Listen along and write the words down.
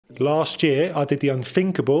Last year I did the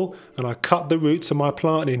unthinkable and I cut the roots of my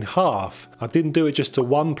plant in half. I didn't do it just to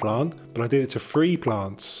one plant, but I did it to 3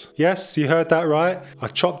 plants. Yes, you heard that right. I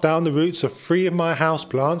chopped down the roots of 3 of my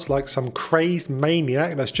houseplants like some crazed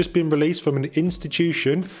maniac that's just been released from an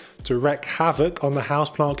institution to wreak havoc on the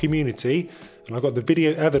houseplant community. And I've got the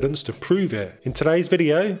video evidence to prove it. In today's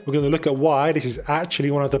video, we're going to look at why this is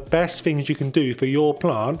actually one of the best things you can do for your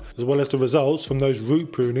plant, as well as the results from those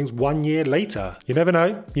root prunings 1 year later. You never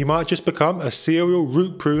know, you might just become a serial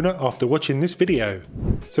root pruner after watching this video.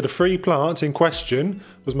 So the 3 plants in question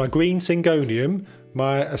was my green syngonium,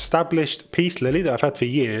 my established peace lily that I've had for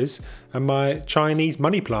years, and my Chinese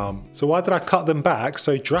money plant. So why did I cut them back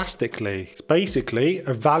so drastically? It's basically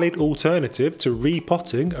a valid alternative to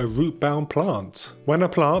repotting a root-bound plant. When a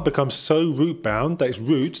plant becomes so root-bound that its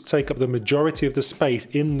roots take up the majority of the space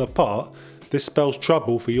in the pot, this spells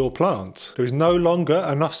trouble for your plant. There is no longer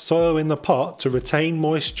enough soil in the pot to retain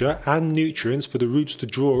moisture and nutrients for the roots to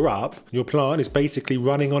draw up. Your plant is basically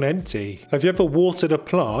running on empty. Have you ever watered a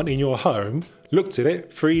plant in your home, looked at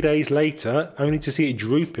it 3 days later only to see it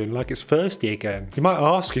drooping like it's thirsty again? You might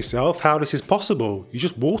ask yourself how this is possible. You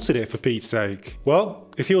just watered it for Pete's sake. Well,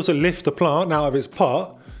 if you were to lift the plant out of its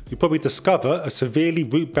pot, you'll probably discover a severely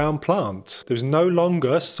root-bound plant. There's no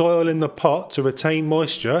longer soil in the pot to retain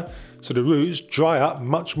moisture, so the roots dry up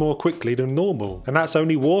much more quickly than normal. And that's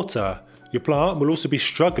only water. Your plant will also be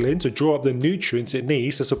struggling to draw up the nutrients it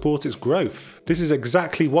needs to support its growth. This is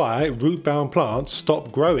exactly why root-bound plants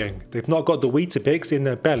stop growing. They've not got the Weetabix in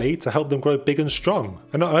their belly to help them grow big and strong.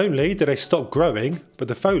 And not only do they stop growing, but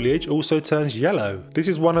the foliage also turns yellow. This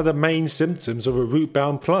is one of the main symptoms of a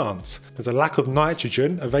root-bound plant. There's a lack of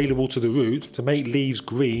nitrogen available to the root to make leaves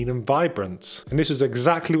green and vibrant. And this was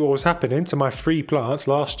exactly what was happening to my 3 plants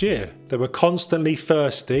last year. They were constantly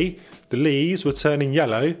thirsty, the leaves were turning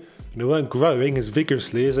yellow, and they weren't growing as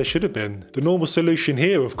vigorously as they should have been. The normal solution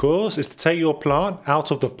here, of course, is to take your plant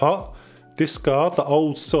out of the pot, discard the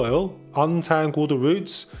old soil, untangle the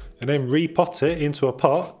roots, and then repot it into a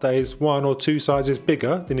pot that is 1 or 2 sizes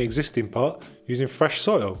bigger than the existing pot using fresh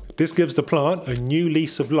soil. This gives the plant a new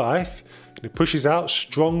lease of life, and it pushes out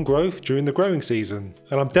strong growth during the growing season.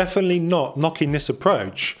 And I'm definitely not knocking this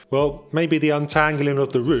approach. Well, maybe the untangling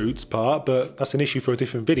of the roots part, but that's an issue for a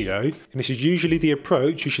different video. And this is usually the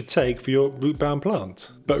approach you should take for your root-bound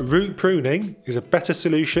plant. But root pruning is a better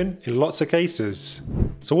solution in lots of cases.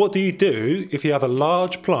 So what do you do if you have a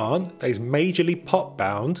large plant that is majorly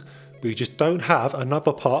pot-bound, but you just don't have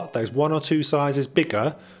another pot that is 1 or 2 sizes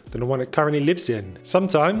bigger than the one it currently lives in?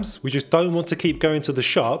 Sometimes we just don't want to keep going to the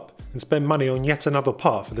shop and spend money on yet another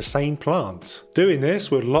pot for the same plant. Doing this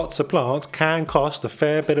with lots of plants can cost a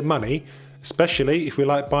fair bit of money, especially if we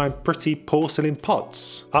like buying pretty porcelain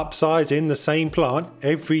pots. Upsizing the same plant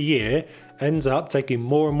every year ends up taking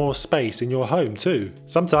more and more space in your home too.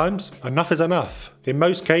 Sometimes enough is enough. In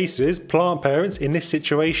most cases, plant parents in this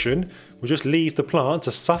situation will just leave the plant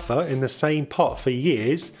to suffer in the same pot for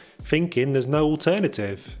years, thinking there's no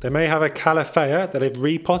alternative. They may have a calathea that they've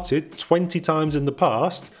repotted 20 times in the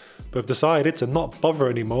past, but have decided to not bother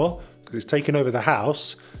anymore because it's taken over the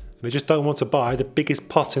house, and they just don't want to buy the biggest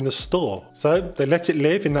pot in the store. So they let it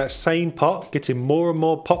live in that same pot, getting more and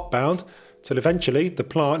more pot bound, till eventually the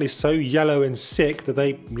plant is so yellow and sick that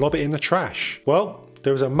they lob it in the trash. Well,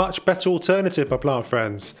 there is a much better alternative, my plant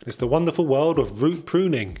friends. It's the wonderful world of root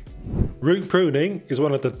pruning. Root pruning is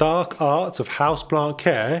one of the dark arts of houseplant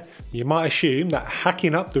care. You might assume that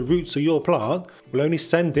hacking up the roots of your plant will only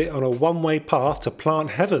send it on a one-way path to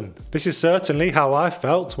plant heaven. This is certainly how I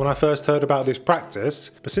felt when I first heard about this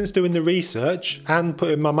practice, but since doing the research and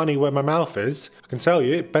putting my money where my mouth is, I can tell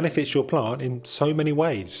you it benefits your plant in so many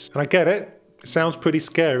ways. And I get it. It sounds pretty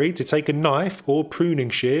scary to take a knife or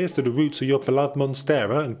pruning shears to the roots of your beloved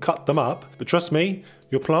monstera and cut them up, but trust me,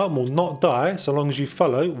 your plant will not die so long as you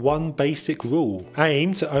follow one basic rule.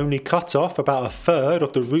 Aim to only cut off about 1/3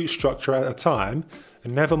 of the root structure at a time,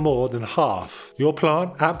 and never more than half. Your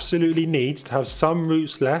plant absolutely needs to have some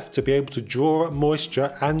roots left to be able to draw up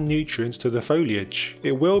moisture and nutrients to the foliage.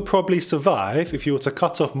 It will probably survive if you were to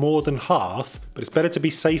cut off more than half, but it's better to be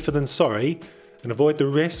safer than sorry, and avoid the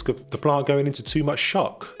risk of the plant going into too much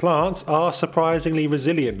shock. Plants are surprisingly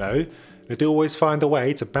resilient though. They do always find a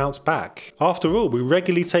way to bounce back. After all, we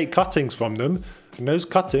regularly take cuttings from them, and those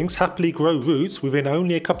cuttings happily grow roots within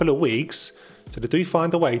only a couple of weeks, so they do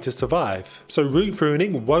find a way to survive. So root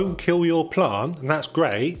pruning won't kill your plant, and that's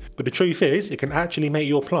great, but the truth is it can actually make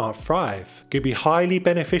your plant thrive. It can be highly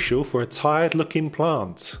beneficial for a tired looking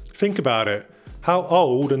plant. Think about it. How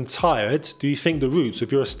old and tired do you think the roots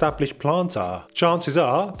of your established plant are? Chances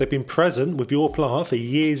are they've been present with your plant for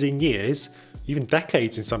years and years, even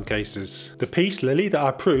decades in some cases. The peace lily that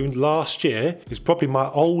I pruned last year is probably my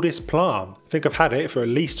oldest plant. I think I've had it for at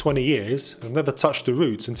least 20 years. I've never touched the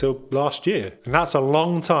roots until last year. And that's a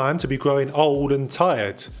long time to be growing old and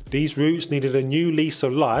tired. These roots needed a new lease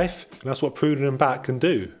of life, and that's what pruning them back can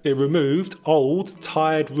do. It removed old,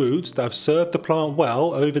 tired roots that have served the plant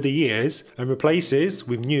well over the years and replaces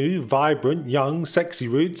with new, vibrant, young, sexy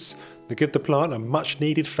roots that give the plant a much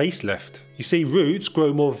needed facelift. You see, roots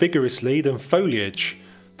grow more vigorously than foliage.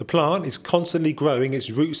 The plant is constantly growing its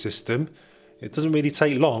root system. It doesn't really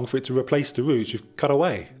take long for it to replace the roots you've cut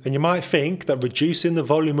away. And you might think that reducing the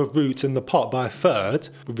volume of roots in the pot by a third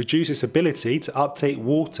would reduce its ability to uptake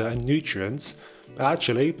water and nutrients, but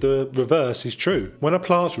actually the reverse is true. When a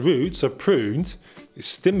plant's roots are pruned, it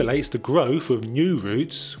stimulates the growth of new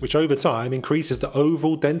roots, which over time increases the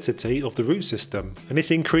overall density of the root system. And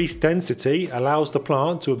this increased density allows the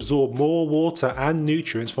plant to absorb more water and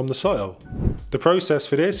nutrients from the soil. The process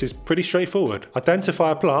for this is pretty straightforward.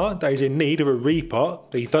 Identify a plant that is in need of a repot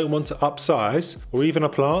that you don't want to upsize, or even a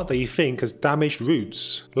plant that you think has damaged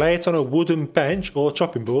roots. Lay it on a wooden bench or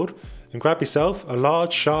chopping board and grab yourself a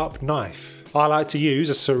large sharp knife. I like to use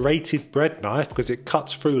a serrated bread knife because it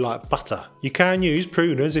cuts through like butter. You can use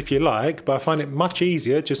pruners if you like, but I find it much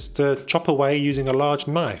easier just to chop away using a large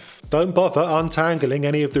knife. Don't bother untangling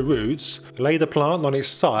any of the roots. Lay the plant on its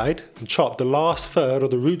side and chop the last third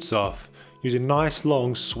of the roots off using nice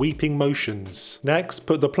long sweeping motions. Next,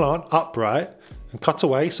 put the plant upright and cut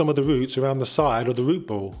away some of the roots around the side of the root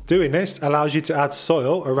ball. Doing this allows you to add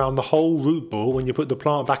soil around the whole root ball when you put the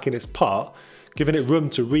plant back in its pot, giving it room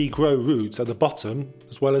to regrow roots at the bottom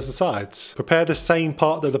as well as the sides. Prepare the same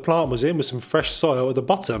pot that the plant was in with some fresh soil at the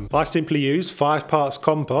bottom. I simply use 5 parts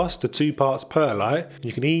compost to 2 parts perlite.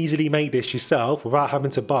 You can easily make this yourself without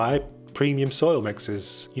having to buy premium soil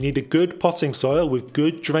mixes. You need a good potting soil with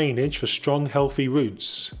good drainage for strong, healthy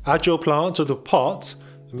roots. Add your plant to the pot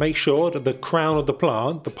and make sure that the crown of the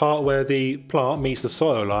plant, the part where the plant meets the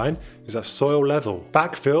soil line, is at soil level.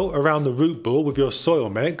 Backfill around the root ball with your soil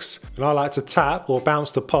mix, and I like to tap or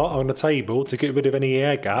bounce the pot on the table to get rid of any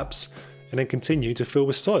air gaps, and then continue to fill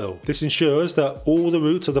with soil. This ensures that all the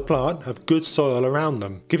roots of the plant have good soil around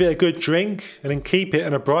them. Give it a good drink and then keep it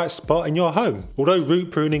in a bright spot in your home. Although root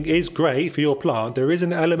pruning is great for your plant, there is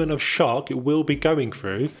an element of shock it will be going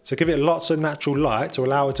through, so give it lots of natural light to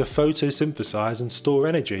allow it to photosynthesize and store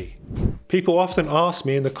energy. People often ask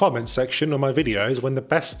me in the comments section of my videos when the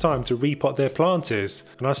best time to repot their plant is,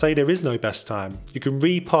 and I say there is no best time. You can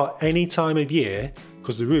repot any time of year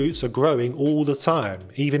because the roots are growing all the time,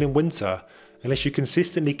 even in winter, unless you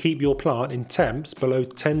consistently keep your plant in temps below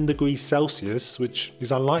 10 degrees Celsius, which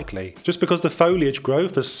is unlikely. Just because the foliage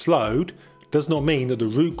growth has slowed does not mean that the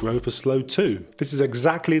root growth has slowed too. This is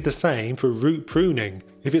exactly the same for root pruning.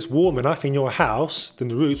 If it's warm enough in your house, then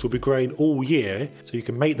the roots will be growing all year, so you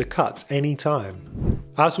can make the cuts anytime.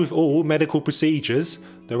 As with all medical procedures,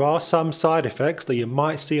 there are some side effects that you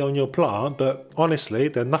might see on your plant, but honestly,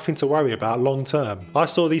 they're nothing to worry about long term. I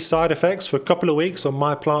saw these side effects for a couple of weeks on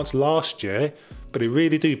my plants last year, but they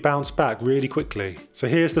really do bounce back really quickly. So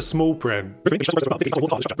here's the small print.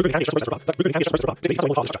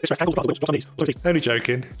 Only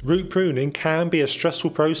joking. Root pruning can be a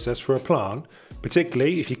stressful process for a plant,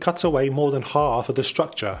 particularly if you cut away more than half of the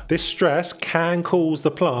structure. This stress can cause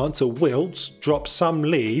the plant to wilt, drop some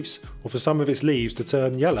leaves, or for some of its leaves to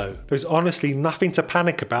turn yellow. There's honestly nothing to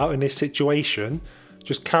panic about in this situation.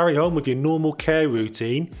 Just carry on with your normal care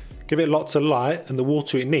routine. Give it lots of light and the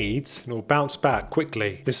water it needs, and it will bounce back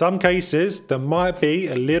quickly. In some cases, there might be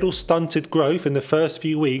a little stunted growth in the first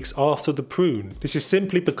few weeks after the prune. This is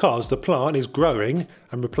simply because the plant is growing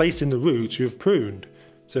and replacing the roots you have pruned.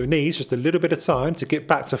 So it needs just a little bit of time to get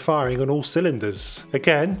back to firing on all cylinders.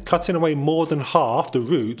 Again, cutting away more than half the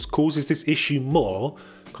roots causes this issue more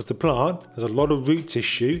because the plant has a lot of root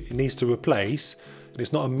tissue it needs to replace, and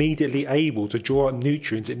it's not immediately able to draw up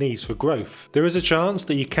nutrients it needs for growth. There is a chance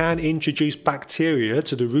that you can introduce bacteria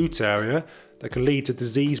to the root area that can lead to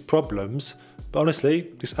disease problems, but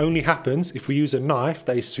honestly, this only happens if we use a knife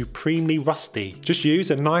that is supremely rusty. Just use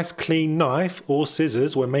a nice clean knife or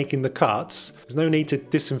scissors when making the cuts. There's no need to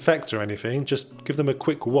disinfect or anything, just give them a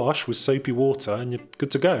quick wash with soapy water and you're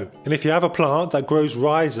good to go. And if you have a plant that grows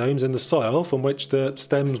rhizomes in the soil from which the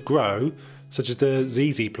stems grow, such as the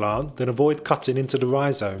ZZ plant, then avoid cutting into the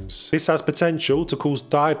rhizomes. This has potential to cause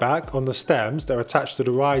dieback on the stems that are attached to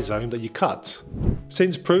the rhizome that you cut.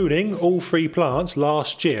 Since pruning all 3 plants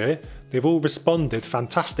last year, they've all responded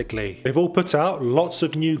fantastically. They've all put out lots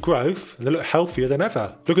of new growth and they look healthier than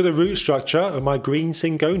ever. Look at the root structure of my green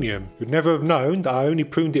syngonium. You'd never have known that I only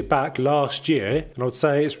pruned it back last year, and I would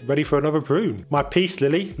say it's ready for another prune. My peace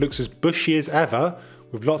lily looks as bushy as ever,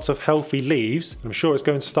 with lots of healthy leaves. I'm sure it's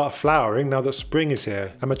going to start flowering now that spring is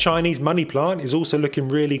here. And my Chinese money plant is also looking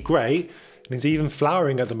really great and is even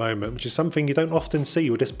flowering at the moment, which is something you don't often see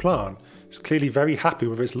with this plant. It's clearly very happy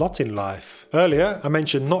with its lot in life. Earlier, I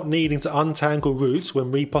mentioned not needing to untangle roots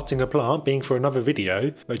when repotting a plant being for another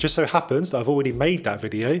video, but it just so happens that I've already made that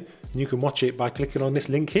video and you can watch it by clicking on this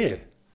link here.